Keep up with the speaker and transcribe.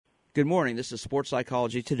Good morning. This is Sports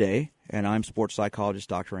Psychology Today, and I'm sports psychologist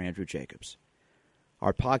Dr. Andrew Jacobs.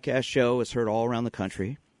 Our podcast show is heard all around the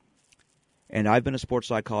country, and I've been a sports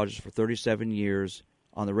psychologist for 37 years,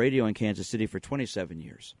 on the radio in Kansas City for 27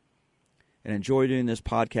 years, and enjoy doing this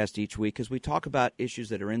podcast each week because we talk about issues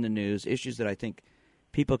that are in the news, issues that I think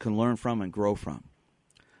people can learn from and grow from.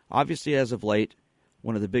 Obviously, as of late,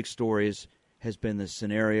 one of the big stories has been the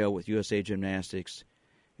scenario with USA Gymnastics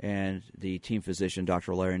and the team physician,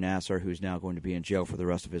 Dr. Larry Nassar, who's now going to be in jail for the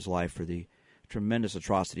rest of his life for the tremendous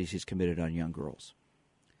atrocities he's committed on young girls.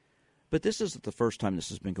 But this isn't the first time this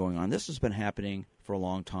has been going on. This has been happening for a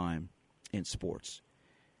long time in sports,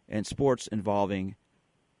 and sports involving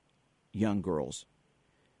young girls.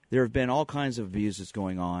 There have been all kinds of abuses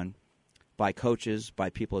going on by coaches, by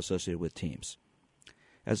people associated with teams.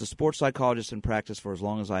 As a sports psychologist in practice for as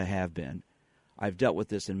long as I have been, I've dealt with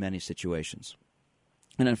this in many situations.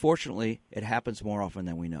 And unfortunately, it happens more often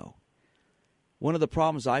than we know. One of the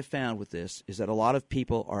problems I've found with this is that a lot of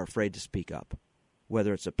people are afraid to speak up.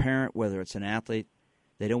 Whether it's a parent, whether it's an athlete,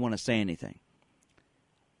 they don't want to say anything.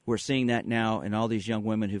 We're seeing that now in all these young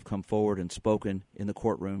women who've come forward and spoken in the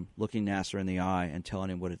courtroom, looking Nassar in the eye and telling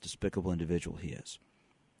him what a despicable individual he is.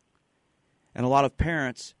 And a lot of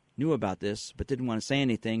parents knew about this but didn't want to say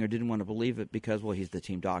anything or didn't want to believe it because, well, he's the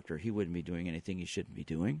team doctor. He wouldn't be doing anything he shouldn't be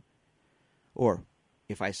doing. Or,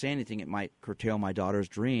 if I say anything, it might curtail my daughter's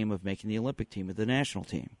dream of making the Olympic team or the national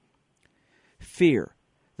team. Fear.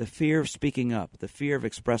 The fear of speaking up, the fear of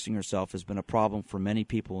expressing yourself has been a problem for many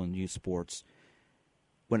people in youth sports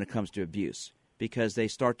when it comes to abuse because they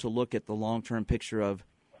start to look at the long-term picture of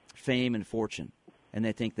fame and fortune, and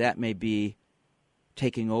they think that may be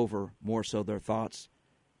taking over more so their thoughts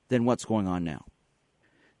than what's going on now.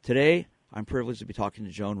 Today, I'm privileged to be talking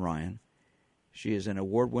to Joan Ryan. She is an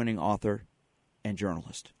award-winning author and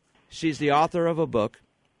journalist. She's the author of a book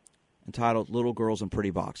entitled Little Girls in Pretty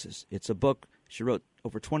Boxes. It's a book she wrote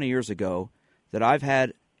over 20 years ago that I've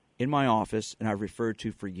had in my office and I've referred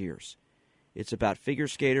to for years. It's about figure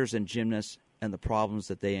skaters and gymnasts and the problems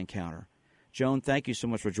that they encounter. Joan, thank you so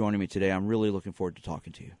much for joining me today. I'm really looking forward to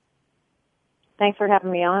talking to you. Thanks for having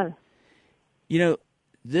me on. You know,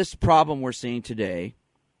 this problem we're seeing today,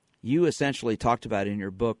 you essentially talked about in your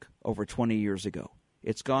book over 20 years ago.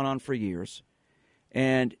 It's gone on for years.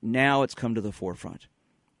 And now it's come to the forefront.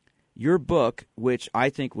 Your book, which I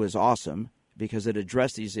think was awesome because it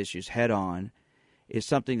addressed these issues head on, is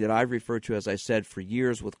something that I've referred to, as I said, for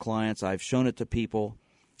years with clients. I've shown it to people,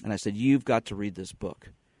 and I said, you've got to read this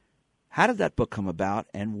book. How did that book come about,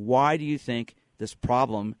 and why do you think this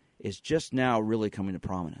problem is just now really coming to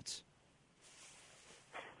prominence?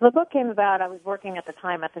 The book came about, I was working at the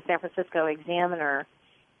time at the San Francisco Examiner,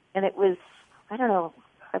 and it was, I don't know,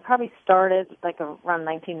 I probably started like around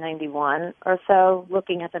 1991 or so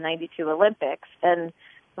looking at the 92 Olympics, and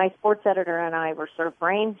my sports editor and I were sort of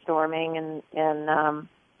brainstorming, and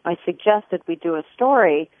I suggested we do a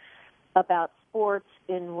story about sports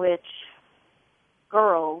in which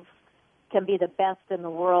girls can be the best in the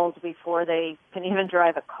world before they can even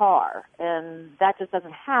drive a car, and that just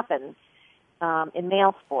doesn't happen in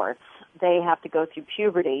male sports. They have to go through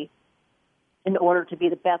puberty in order to be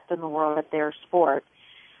the best in the world at their sport.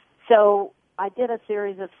 So I did a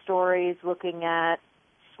series of stories looking at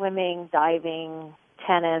swimming, diving,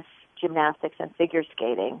 tennis, gymnastics, and figure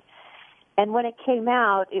skating. And when it came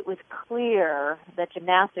out, it was clear that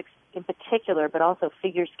gymnastics in particular, but also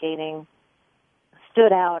figure skating,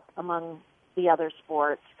 stood out among the other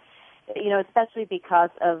sports, you know, especially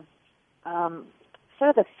because of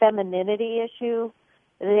sort of the femininity issue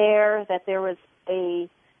there, that there was a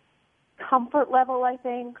comfort level, I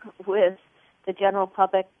think, with the general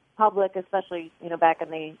public, especially, you know, back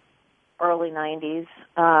in the early 90s.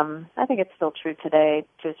 I think it's still true today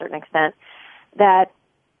to a certain extent, that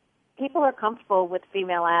people are comfortable with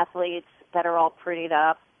female athletes that are all prettied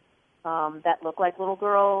up, that look like little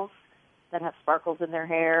girls, that have sparkles in their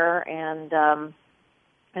hair and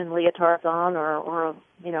leotards on, or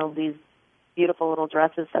you know, these beautiful little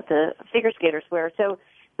dresses that the figure skaters wear. So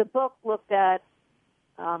the book looked at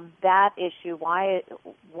that issue. Why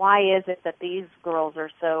is it that these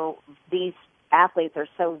athletes are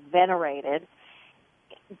so venerated?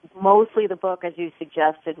 Mostly the book, as you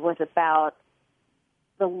suggested, was about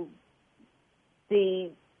the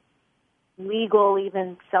legal,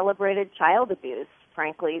 even celebrated child abuse,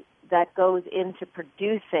 frankly, that goes into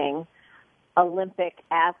producing Olympic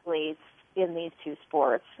athletes in these two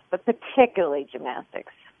sports, but particularly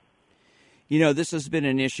gymnastics. You know, this has been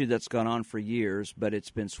an issue that's gone on for years, but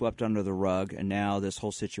it's been swept under the rug, and now this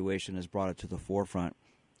whole situation has brought it to the forefront.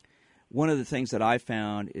 One of the things that I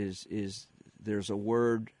found is there's a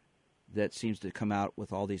word that seems to come out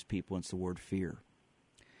with all these people, and it's the word fear.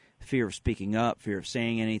 Fear of speaking up, fear of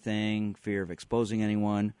saying anything, fear of exposing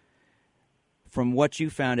anyone. From what you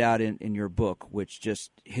found out in your book, which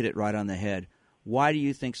just hit it right on the head, why do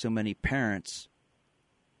you think so many parents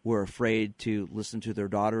were afraid to listen to their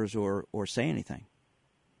daughters or say anything?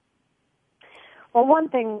 Well, one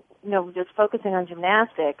thing, just focusing on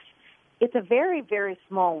gymnastics, it's a very, very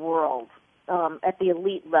small world at the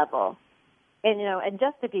elite level. And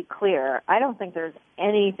just to be clear, I don't think there's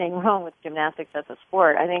anything wrong with gymnastics as a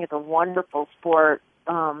sport. I think it's a wonderful sport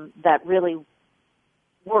that really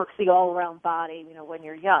works the all-around body, when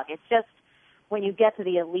you're young. It's just when you get to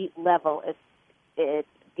the elite level, it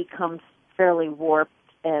becomes fairly warped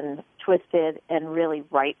and twisted and really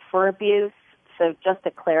ripe for abuse. So just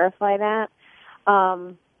to clarify that.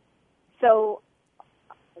 So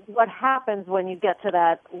what happens when you get to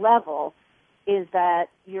that level is that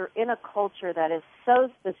you're in a culture that is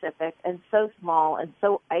so specific and so small and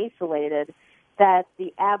so isolated that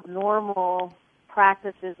the abnormal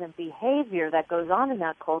practices and behavior that goes on in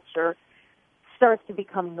that culture starts to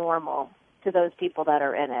become normal to those people that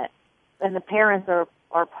are in it. And the parents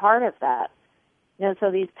are part of that.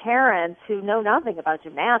 So these parents who know nothing about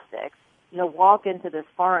gymnastics, walk into this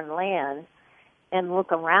foreign land and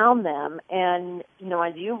look around them. And,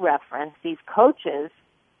 as you referenced, these coaches,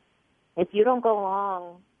 if you don't go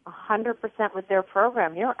along 100% with their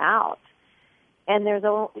program, you're out. And there's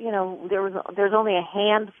only a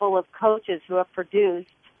handful of coaches who have produced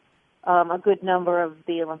a good number of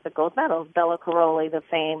the Olympic gold medals. Bella Caroli, the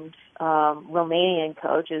famed Romanian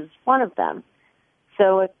coach, is one of them.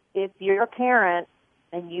 So if you're a parent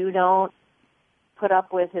and you don't put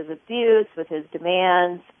up with his abuse, with his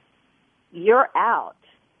demands, you're out.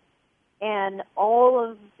 And all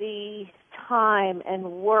of the time and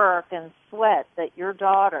work and sweat that your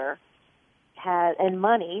daughter had and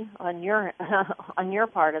money on your on your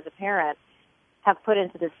part as a parent have put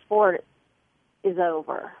into this sport is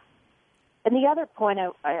over. And the other point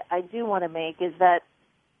I do want to make is that,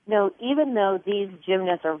 even though these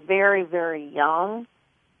gymnasts are very, very young,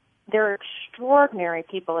 they're extraordinary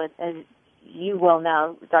people, as you well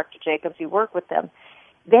know, Dr. Jacobs, you work with them.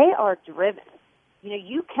 They are driven.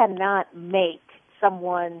 You cannot make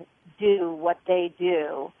someone do what they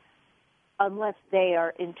do unless they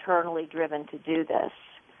are internally driven to do this.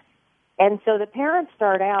 And so the parents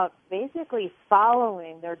start out basically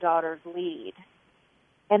following their daughter's lead.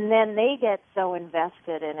 And then they get so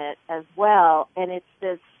invested in it as well. And it's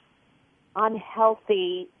this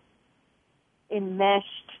unhealthy, enmeshed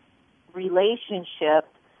relationship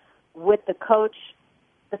with the coach,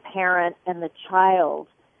 the parent, and the child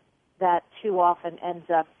that too often ends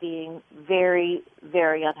up being very,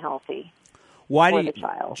 very unhealthy for the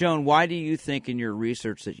child. Joan, why do you think in your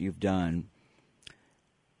research that you've done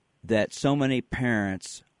that so many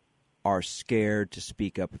parents are scared to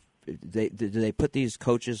speak up? Do they put these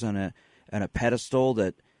coaches on a pedestal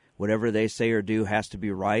that whatever they say or do has to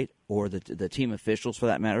be right, or the team officials for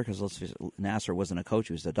that matter? Because let's face it, Nasser wasn't a coach;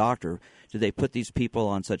 he was a doctor. Do they put these people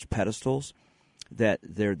on such pedestals that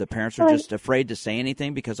the parents are just afraid to say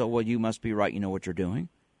anything because, you must be right, you know what you're doing?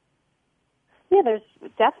 Yeah, there's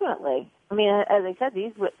definitely. I mean, as I said,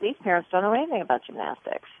 these parents don't know anything about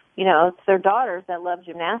gymnastics. It's their daughters that love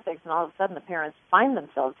gymnastics, and all of a sudden the parents find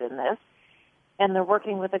themselves in this, and they're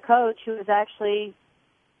working with a coach who has actually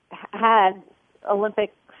had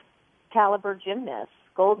Olympic caliber gymnasts,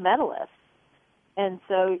 gold medalists. And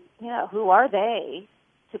so, who are they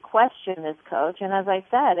to question this coach? And as I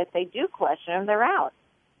said, if they do question him, they're out.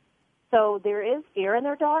 So there is fear, and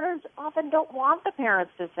their daughters often don't want the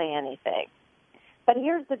parents to say anything. But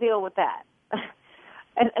here's the deal with that.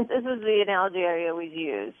 and this is the analogy I always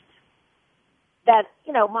use. That,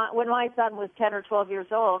 when my son was 10 or 12 years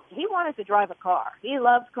old, he wanted to drive a car. He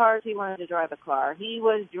loves cars. He wanted to drive a car. He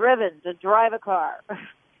was driven to drive a car.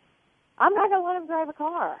 I'm not going to let him drive a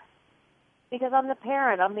car because I'm the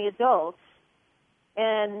parent, I'm the adult,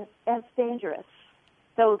 and it's dangerous.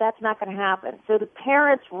 So that's not going to happen. So the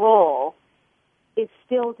parent's role is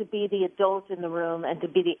still to be the adult in the room and to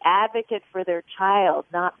be the advocate for their child,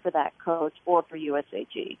 not for that coach or for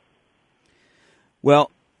USAG.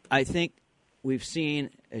 Well, I think we've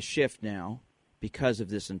seen a shift now because of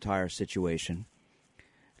this entire situation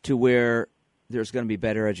to where there's going to be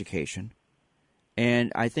better education.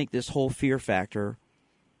 And I think this whole fear factor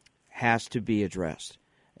has to be addressed.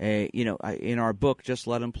 In our book, Just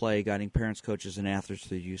Let Them Play, Guiding Parents, Coaches, and Athletes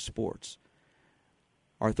to Youth Sports,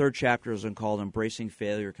 our third chapter is called Embracing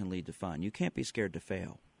Failure Can Lead to Fun. You can't be scared to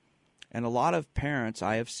fail. And a lot of parents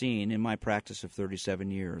I have seen in my practice of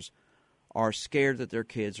 37 years are scared that their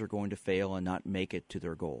kids are going to fail and not make it to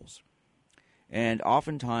their goals. And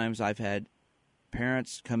oftentimes I've had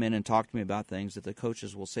parents come in and talk to me about things that the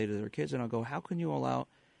coaches will say to their kids, and I'll go, how can you allow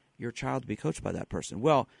your child to be coached by that person?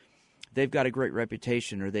 Well, they've got a great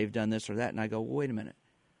reputation, or they've done this or that. And I go, well, wait a minute.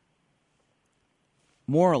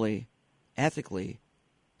 Morally, ethically,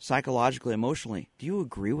 psychologically, emotionally, do you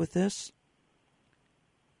agree with this?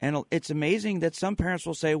 And it's amazing that some parents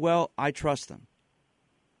will say, well, I trust them.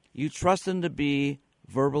 You trust them to be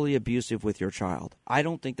verbally abusive with your child. I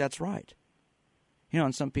don't think that's right.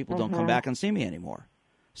 And some people don't come back and see me anymore.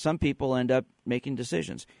 Some people end up making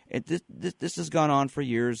decisions. This has gone on for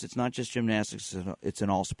years. It's not just gymnastics. It's in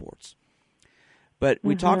all sports. But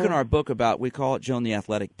we talk in our book about, we call it, Joan, the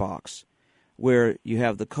athletic box, where you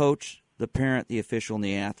have the coach, the parent, the official, and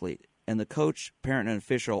the athlete. And the coach, parent, and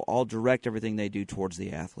official all direct everything they do towards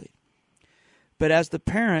the athlete. But as the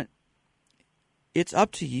parent, it's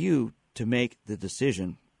up to you to make the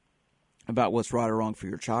decision about what's right or wrong for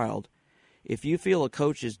your child. If you feel a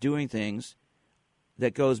coach is doing things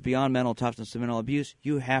that goes beyond mental toughness and mental abuse,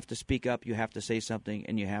 you have to speak up, you have to say something,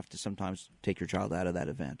 and you have to sometimes take your child out of that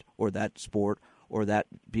event or that sport or that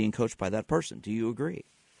being coached by that person. Do you agree?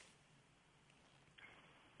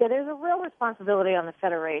 Yeah, there's a real responsibility on the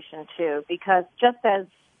federation, too, because just as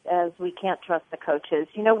we can't trust the coaches,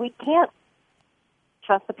 we can't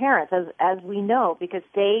trust the parents, as we know, because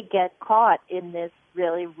they get caught in this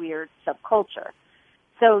really weird subculture.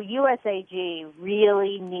 So USAG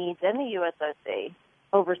really needs, and the USOC,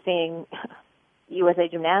 overseeing USA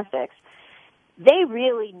Gymnastics, they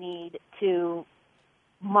really need to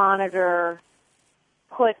monitor,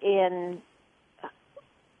 put in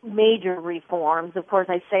major reforms. Of course,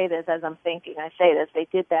 I say this as I'm thinking. I say this. They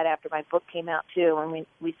did that after my book came out, too, and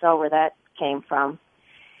we saw where that came from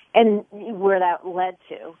and where that led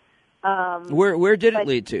to. Where did it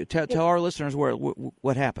lead to? Tell our listeners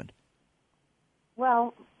what happened.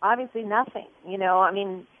 Well, obviously nothing.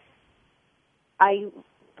 The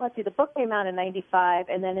book came out in 95,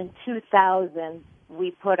 and then in 2000,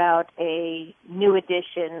 we put out a new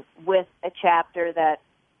edition with a chapter that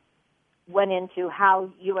went into how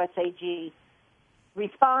USAG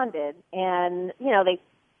responded. And, they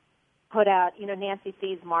put out, Nancy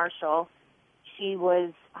Thies Marshall, she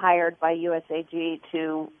was hired by USAG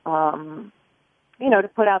to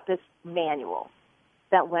put out this manual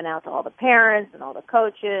that went out to all the parents and all the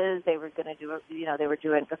coaches. They were going to do, they were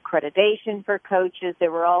doing accreditation for coaches.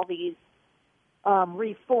 There were all these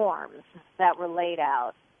reforms that were laid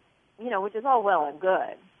out, which is all well and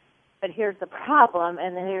good. But here's the problem,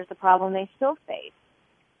 and then here's the problem they still face,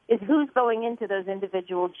 is who's going into those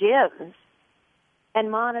individual gyms and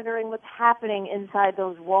monitoring what's happening inside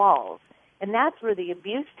those walls. And that's where the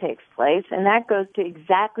abuse takes place, and that goes to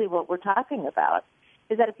exactly what we're talking about,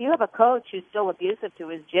 is that if you have a coach who's still abusive to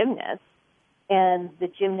his gymnast, and the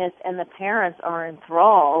gymnast and the parents are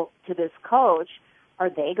enthralled to this coach, are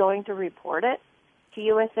they going to report it to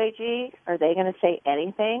USAG? Are they going to say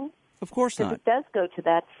anything? Of course not. Because it does go to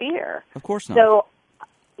that fear. Of course not. So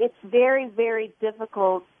it's very, very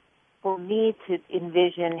difficult for me to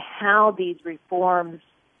envision how these reforms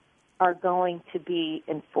are going to be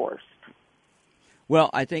enforced. Well,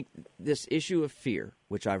 I think this issue of fear,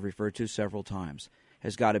 which I've referred to several times,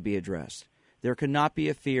 has got to be addressed. There cannot be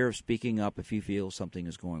a fear of speaking up if you feel something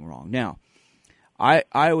is going wrong. Now, I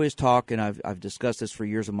always talk, and I've discussed this for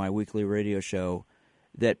years on my weekly radio show,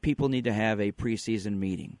 that people need to have a preseason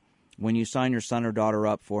meeting. When you sign your son or daughter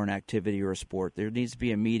up for an activity or a sport, there needs to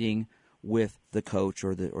be a meeting with the coach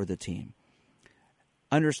or the team.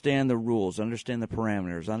 Understand the rules, understand the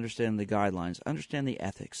parameters, understand the guidelines, understand the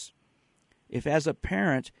ethics. If as a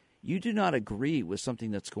parent you do not agree with something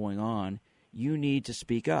that's going on, you need to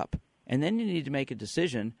speak up. And then you need to make a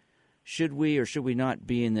decision, should we or should we not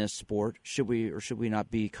be in this sport? Should we or should we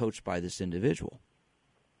not be coached by this individual?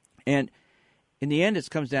 And in the end, it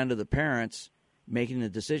comes down to the parents making the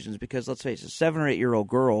decisions, because let's face it, 7 or 8-year-old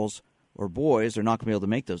girls or boys are not going to be able to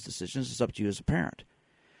make those decisions. It's up to you as a parent.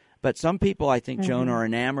 But some people, I think, Joan, are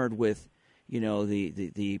enamored with,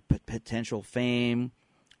 the potential fame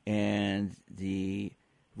and the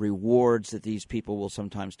rewards that these people will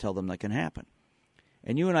sometimes tell them that can happen.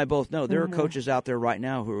 And you and I both know there are coaches out there right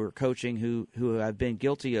now who are coaching who have been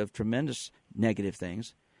guilty of tremendous negative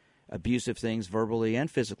things, abusive things verbally and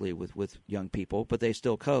physically with young people, but they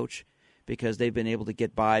still coach because they've been able to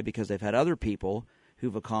get by because they've had other people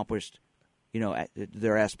who've accomplished,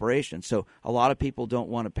 their aspirations. So a lot of people don't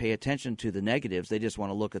want to pay attention to the negatives. They just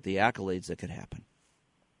want to look at the accolades that could happen.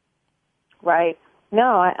 Right. No,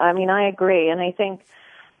 I agree. And I think,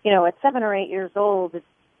 at 7 or 8 years old,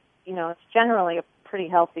 it's generally a pretty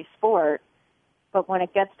healthy sport. But when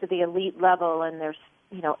it gets to the elite level and there's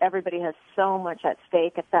everybody has so much at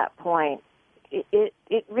stake at that point.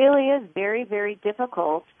 It really is very, very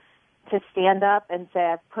difficult to stand up and say,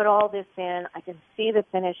 I've put all this in, I can see the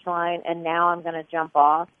finish line, and now I'm going to jump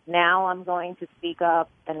off. Now I'm going to speak up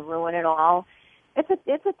and ruin it all. It's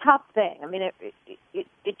a tough thing. I mean,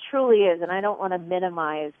 it truly is, and I don't want to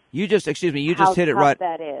minimize. You just hit it right.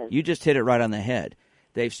 That is. You just hit it right on the head.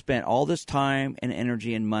 They've spent all this time and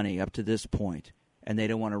energy and money up to this point, and they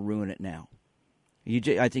don't want to ruin it now.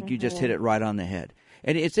 I think you just hit it right on the head.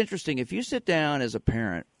 And it's interesting, if you sit down as a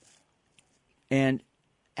parent and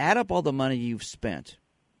add up all the money you've spent,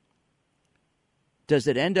 does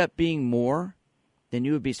it end up being more than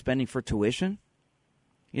you would be spending for tuition?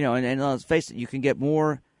 And let's face it, you can get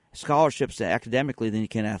more scholarships academically than you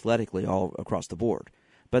can athletically all across the board.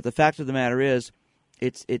 But the fact of the matter is,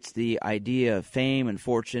 it's the idea of fame and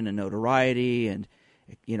fortune and notoriety and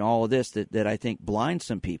all of this that I think blinds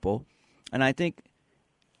some people. And I think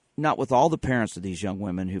not with all the parents of these young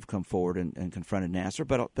women who've come forward and confronted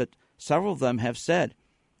Nassar, but several of them have said,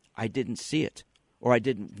 I didn't see it, or I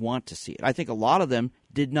didn't want to see it. I think a lot of them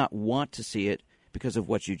did not want to see it because of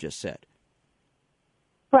what you just said.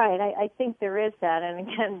 Right. I think there is that. And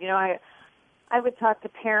again, I would talk to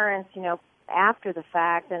parents, after the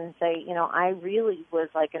fact and say, I really was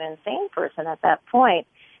like an insane person at that point,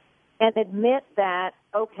 and admit that,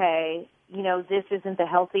 okay, this isn't the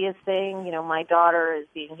healthiest thing. My daughter is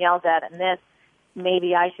being yelled at and this,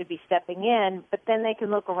 maybe I should be stepping in. But then they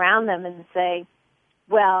can look around them and say,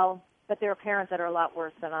 well, but there are parents that are a lot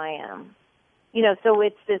worse than I am. So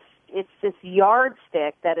it's this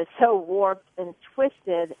yardstick that is so warped and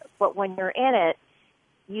twisted, but when you're in it,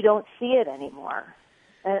 you don't see it anymore.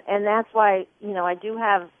 And that's why, I do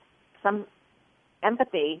have some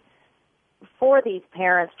empathy for these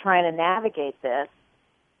parents trying to navigate this.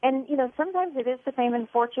 And, sometimes it is the fame and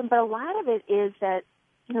fortune, but a lot of it is that,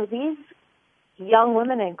 these young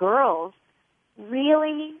women and girls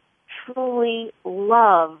really, truly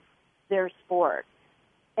love their sport.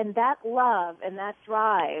 And that love and that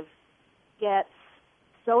drive gets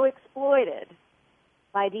so exploited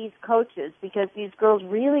by these coaches because these girls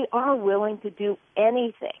really are willing to do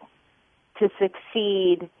anything to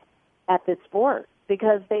succeed at this sport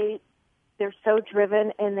because they're so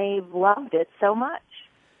driven and they've loved it so much.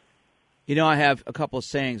 I have a couple of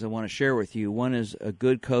sayings I want to share with you. One is a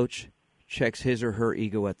good coach checks his or her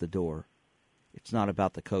ego at the door. It's not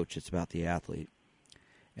about the coach, it's about the athlete.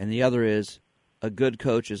 And the other is a good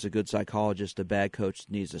coach is a good psychologist. A bad coach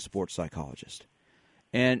needs a sports psychologist.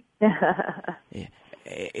 And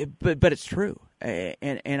but it's true.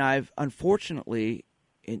 And I've unfortunately,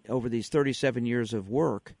 over these 37 years of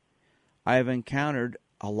work, I have encountered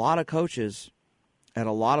a lot of coaches at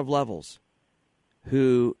a lot of levels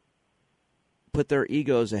who put their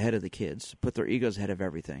egos ahead of the kids, put their egos ahead of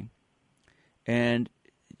everything. And,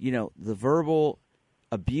 the verbal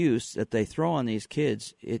abuse that they throw on these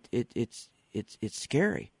kids, it's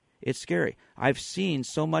scary. It's scary. I've seen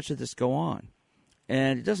so much of this go on.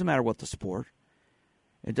 And it doesn't matter what the sport.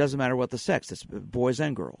 It doesn't matter what the sex. It's boys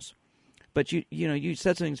and girls. But you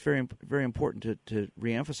said something that's very, very important to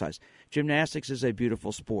reemphasize. Gymnastics is a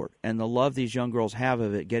beautiful sport, and the love these young girls have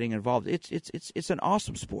of it, getting involved, it's an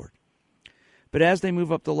awesome sport. But as they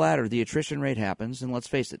move up the ladder, the attrition rate happens, and let's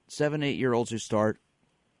face it, 7, 8-year-olds who start,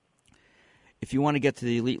 if you want to get to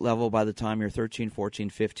the elite level by the time you're 13, 14,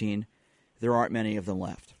 15, there aren't many of them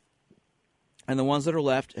left. And the ones that are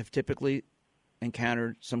left have typically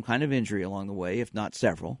encountered some kind of injury along the way, if not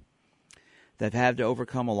several. They've had to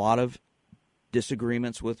overcome a lot of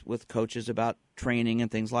disagreements with coaches about training and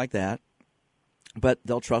things like that. But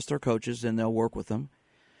they'll trust their coaches and they'll work with them.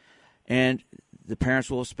 And the parents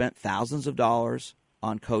will have spent thousands of dollars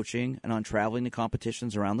on coaching and on traveling to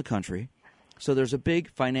competitions around the country. So there's a big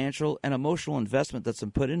financial and emotional investment that's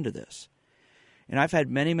been put into this. And I've had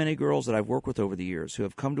many, many girls that I've worked with over the years who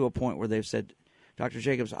have come to a point where they've said, Dr.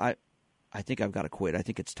 Jacobs, I think I've got to quit. I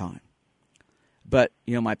think it's time. But,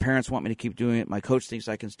 my parents want me to keep doing it. My coach thinks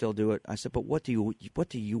I can still do it. I said, but what do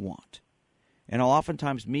you want? And I'll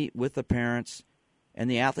oftentimes meet with the parents and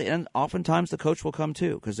the athlete, and oftentimes the coach will come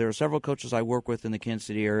too, because there are several coaches I work with in the Kansas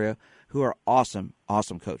City area who are awesome,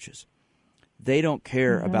 awesome coaches. They don't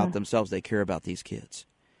care about themselves. They care about these kids.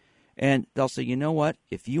 And they'll say, you know what?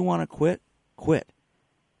 If you want to quit, quit.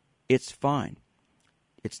 It's fine.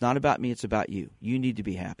 It's not about me. It's about you. You need to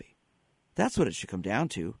be happy. That's what it should come down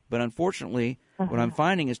to. But unfortunately, what I'm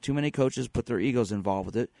finding is too many coaches put their egos involved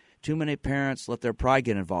with it. Too many parents let their pride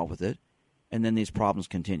get involved with it. And then these problems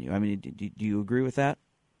continue. I mean, do you agree with that?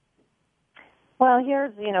 Well,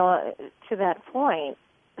 here's, to that point,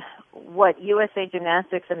 what USA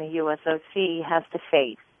Gymnastics and the USOC has to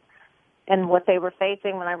face. And what they were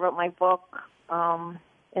facing when I wrote my book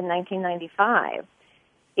in 1995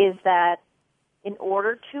 is that in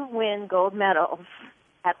order to win gold medals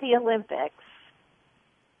at the Olympics,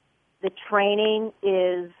 the training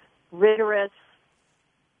is rigorous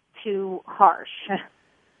to harsh.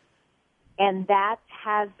 And that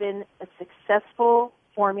has been a successful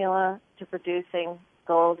formula to producing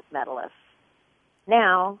gold medalists.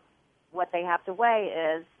 Now, what they have to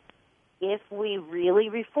weigh is, if we really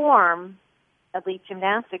reform elite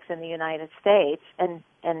gymnastics in the United States and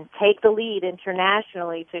take the lead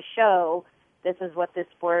internationally to show this is what this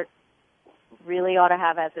sport really ought to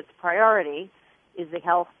have as its priority, is the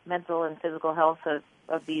health, mental and physical health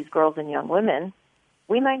of these girls and young women,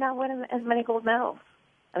 we might not win as many gold medals.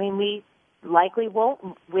 I mean, we likely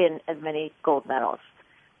won't win as many gold medals.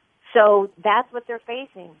 So that's what they're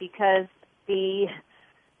facing, because the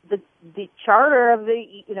charter of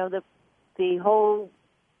the whole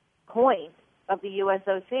point of the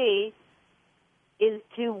USOC is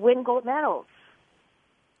to win gold medals.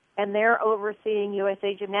 And they're overseeing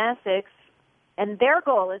USA Gymnastics, and their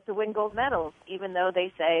goal is to win gold medals, even though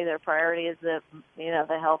they say their priority is the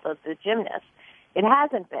health of the gymnasts. It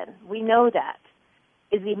hasn't been. We know that.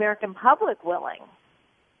 Is the American public willing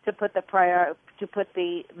to put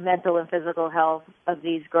the mental and physical health of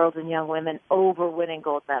these girls and young women over winning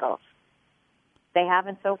gold medals? They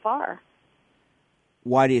haven't so far.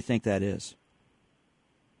 Why do you think that is?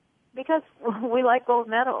 Because we like gold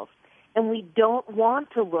medals, and we don't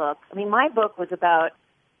want to look. I mean, my book was about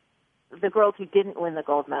the girls who didn't win the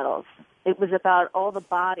gold medals. It was about all the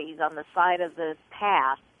bodies on the side of the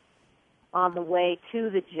path on the way to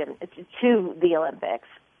the Olympics,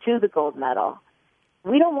 to the gold medal.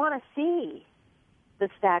 We don't want to see the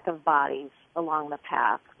stack of bodies along the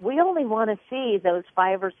path. We only want to see those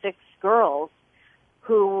 5 or 6 girls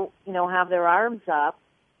who, have their arms up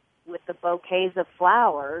with the bouquets of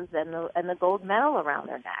flowers and the gold medal around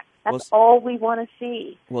their neck. That's all we want to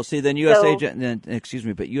see. Well, see, then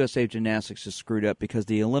but USA Gymnastics is screwed up, because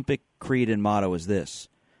the Olympic creed and motto is this.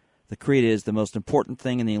 The creed is, the most important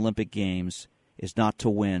thing in the Olympic Games is not to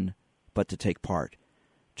win, but to take part.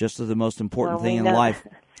 Just as the most important thing in life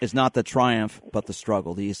is not the triumph, but the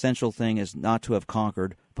struggle. The essential thing is not to have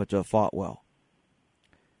conquered, but to have fought well.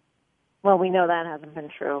 Well, we know that hasn't been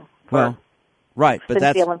true. Well, right, but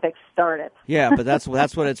since the Olympics started. Yeah, but that's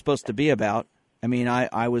what it's supposed to be about. I mean,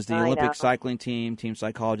 I was the Olympic cycling team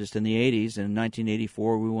psychologist in the 80s, and in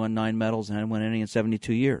 1984 we won 9 medals and hadn't won any in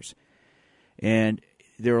 72 years. And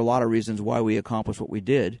there are a lot of reasons why we accomplished what we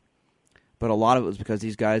did, but a lot of it was because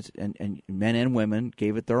these guys, and men and women,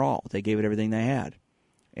 gave it their all. They gave it everything they had.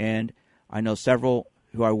 And I know several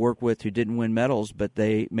who I work with who didn't win medals, but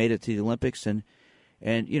they made it to the Olympics, and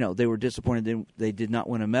they were disappointed they did not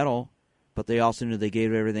win a medal, but they also knew they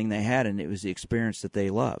gave everything they had, and it was the experience that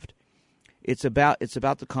they loved. It's about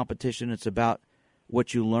the competition. It's about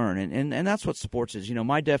what you learn, and that's what sports is.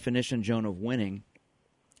 My definition, Joan, of winning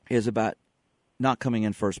is about not coming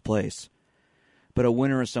in first place, but a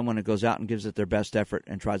winner is someone who goes out and gives it their best effort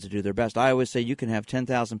and tries to do their best. I always say you can have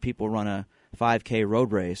 10,000 people run a 5K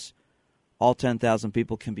road race. All 10,000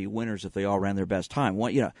 people can be winners if they all ran their best time.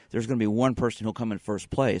 There's going to be one person who'll come in first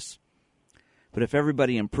place, but if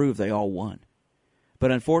everybody improved, they all won. But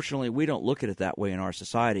unfortunately, we don't look at it that way in our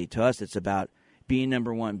society. To us, it's about being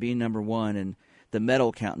number one, and the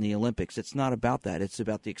medal count in the Olympics. It's not about that. It's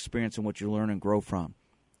about the experience and what you learn and grow from.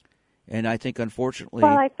 And I think, unfortunately...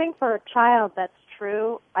 Well, I think for a child that's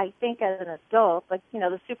true. I think as an adult,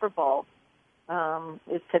 the Super Bowl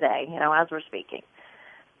is today, as we're speaking.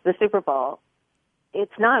 The Super Bowl,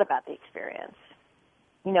 it's not about the experience.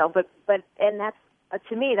 But that's,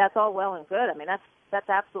 to me, that's all well and good. I mean, that's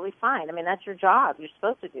absolutely fine. I mean, that's your job. You're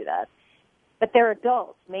supposed to do that. But they're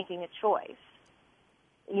adults making a choice.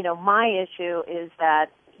 My issue is that,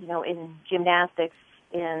 in gymnastics,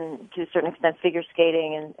 and to a certain extent figure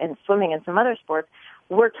skating and swimming and some other sports,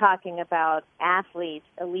 we're talking about athletes,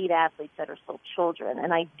 elite athletes that are still children.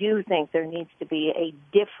 And I do think there needs to be a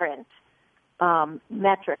different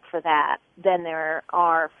metric for that than there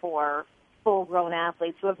are for full-grown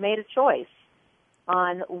athletes who have made a choice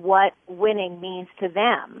on what winning means to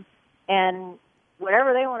them. And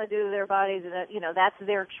whatever they want to do to their bodies, that's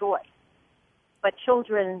their choice. But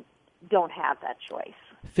children don't have that choice.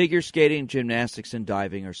 Figure skating, gymnastics, and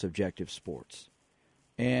diving are subjective sports.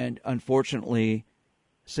 And unfortunately,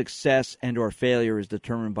 success and or failure is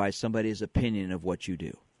determined by somebody's opinion of what you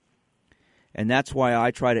do. And that's why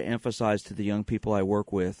I try to emphasize to the young people I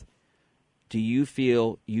work with, do you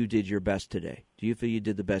feel you did your best today? Do you feel you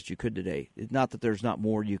did the best you could today? It's not that there's not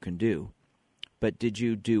more you can do, but did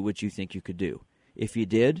you do what you think you could do? If you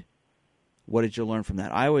did, what did you learn from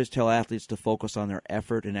that? I always tell athletes to focus on their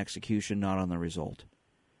effort and execution, not on the result.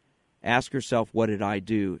 Ask yourself, what did I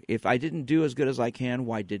do? If I didn't do as good as I can,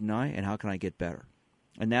 why didn't I? And how can I get better?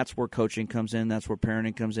 And that's where coaching comes in. That's where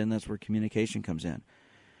parenting comes in. That's where communication comes in.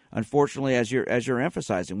 Unfortunately, as you're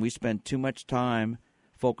emphasizing, we spend too much time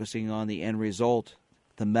focusing on the end result,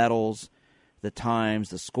 the medals, the times,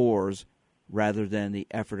 the scores, rather than the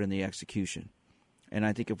effort and the execution. And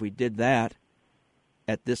I think if we did that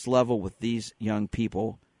at this level with these young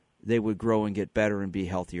people, they would grow and get better and be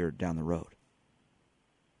healthier down the road.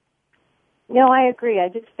 No, I agree. I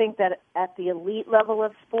just think that at the elite level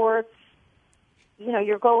of sports,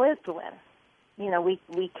 your goal is to win.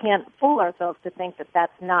 We can't fool ourselves to think that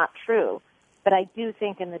that's not true. But I do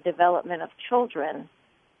think in the development of children,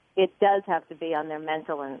 it does have to be on their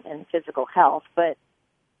mental and physical health. But,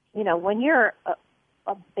 when you're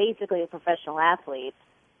basically a professional athlete,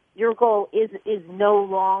 your goal is no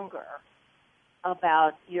longer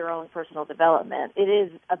about your own personal development. It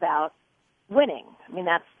is about winning. I mean,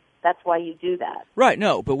 that's why you do that. Right.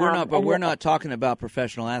 No, but we're not. But we're not talking about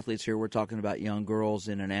professional athletes here. We're talking about young girls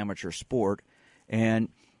in an amateur sport. And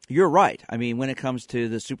you're right. I mean, when it comes to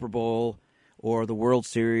the Super Bowl or the World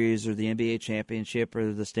Series or the NBA championship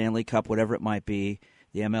or the Stanley Cup, whatever it might be,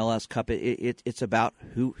 the MLS Cup, it's about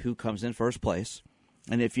who comes in first place.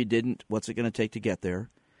 And if you didn't, what's it going to take to get there?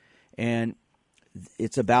 And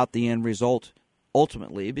it's about the end result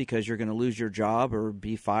ultimately, because you're going to lose your job or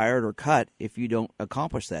be fired or cut if you don't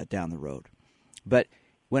accomplish that down the road. But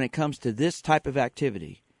when it comes to this type of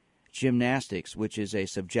activity, gymnastics, which is a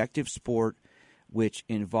subjective sport which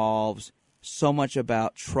involves so much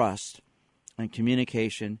about trust and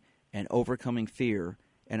communication and overcoming fear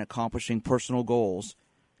and accomplishing personal goals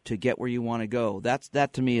to get where you want to go,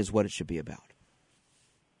 that to me is what it should be about.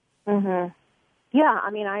 Mhm. Yeah,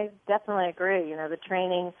 I mean, I definitely agree. The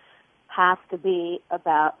training has to be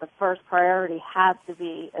about, the first priority has to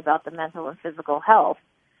be about the mental and physical health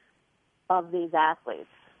of these athletes,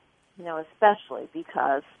 especially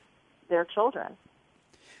because they're children.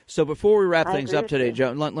 So before we wrap things up today,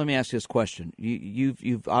 Joan, let me ask you this question.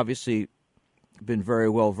 You've obviously been very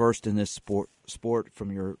well versed in this sport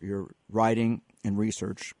from your writing and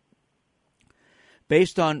research.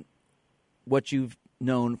 Based on what you've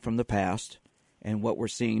known from the past and what we're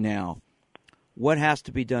seeing now, what has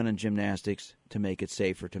to be done in gymnastics to make it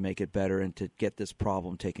safer, to make it better, and to get this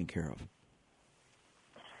problem taken care of?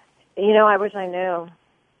 I wish I knew.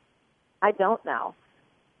 I don't know.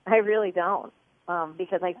 I really don't,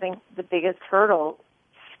 because I think the biggest hurdle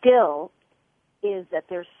still is that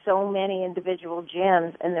there's so many individual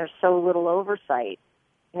gyms and there's so little oversight.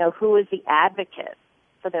 Who is the advocate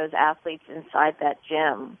for those athletes inside that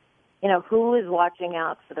gym? Who is watching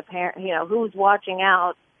out for the parent? Who's watching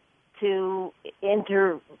out to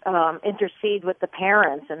intercede with the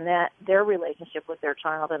parents and their relationship with their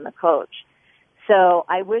child and the coach? So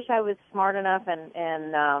I wish I was smart enough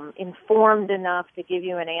and informed enough to give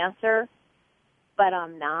you an answer, but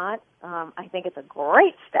I'm not. I think it's a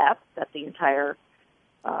great step that the entire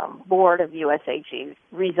board of USAG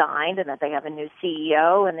resigned and that they have a new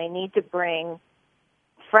CEO, and they need to bring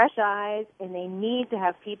fresh eyes, and they need to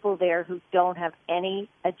have people there who don't have any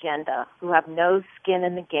agenda, who have no skin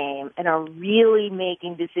in the game, and are really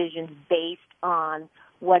making decisions based on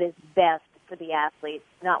what is best for the athletes,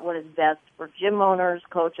 not what is best for gym owners,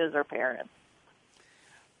 coaches, or parents.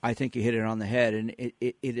 I think you hit it on the head, and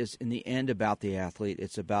it is in the end about the athlete.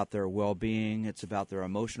 It's about their well-being. It's about their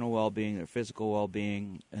emotional well-being, their physical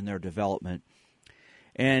well-being, and their development.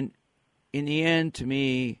 And in the end, to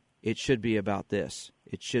me, it should be about this.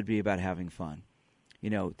 It should be about having fun.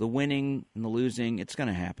 The winning and the losing, it's going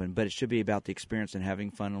to happen, but it should be about the experience and having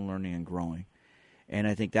fun and learning and growing. And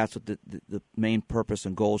I think that's what the main purpose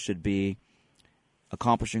and goal should be: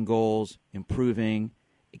 accomplishing goals, improving,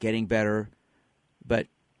 getting better, but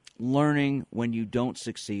learning when you don't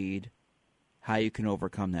succeed, how you can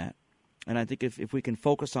overcome that. And I think if we can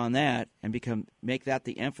focus on that and make that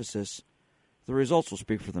the emphasis, the results will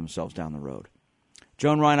speak for themselves down the road.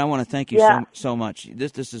 Joan Ryan, I want to thank you so much.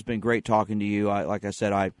 This has been great talking to you. Like I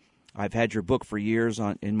said, I've had your book for years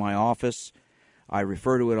in my office. I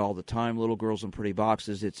refer to it all the time, Little Girls in Pretty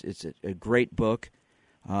Boxes. It's a great book,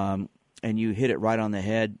 and you hit it right on the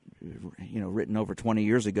head, written over 20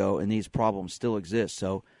 years ago, and these problems still exist.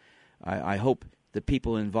 So I hope the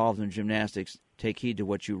people involved in gymnastics take heed to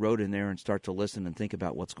what you wrote in there and start to listen and think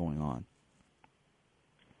about what's going on.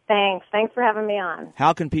 Thanks for having me on.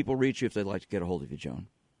 How can people reach you if they'd like to get a hold of you, Joan?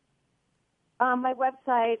 My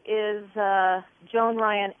website is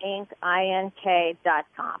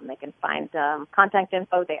JoanRyanInc.com. They can find contact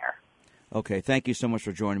info there. Okay, thank you so much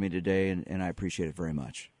for joining me today, and I appreciate it very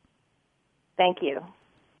much. Thank you.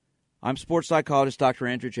 I'm sports psychologist Dr.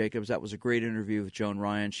 Andrew Jacobs. That was a great interview with Joan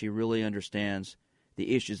Ryan. She really understands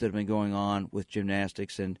the issues that have been going on with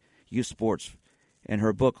gymnastics and youth sports. And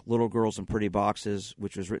her book, Little Girls in Pretty Boxes,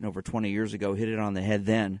 which was written over 20 years ago, hit it on the head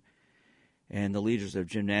then. And the leaders of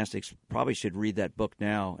gymnastics probably should read that book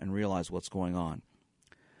now and realize what's going on.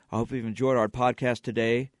 I hope you've enjoyed our podcast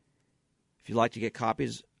today. If you'd like to get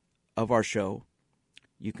copies of our show,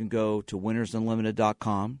 you can go to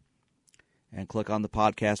winnersunlimited.com and click on the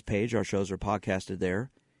podcast page. Our shows are podcasted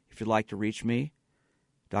there. If you'd like to reach me,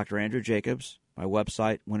 Dr. Andrew Jacobs, my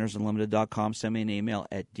website, winnersunlimited.com. Send me an email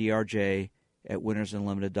at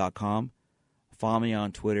drj@winnersunlimited.com. Follow me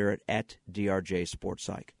on Twitter at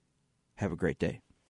drjsportspsych. Have a great day.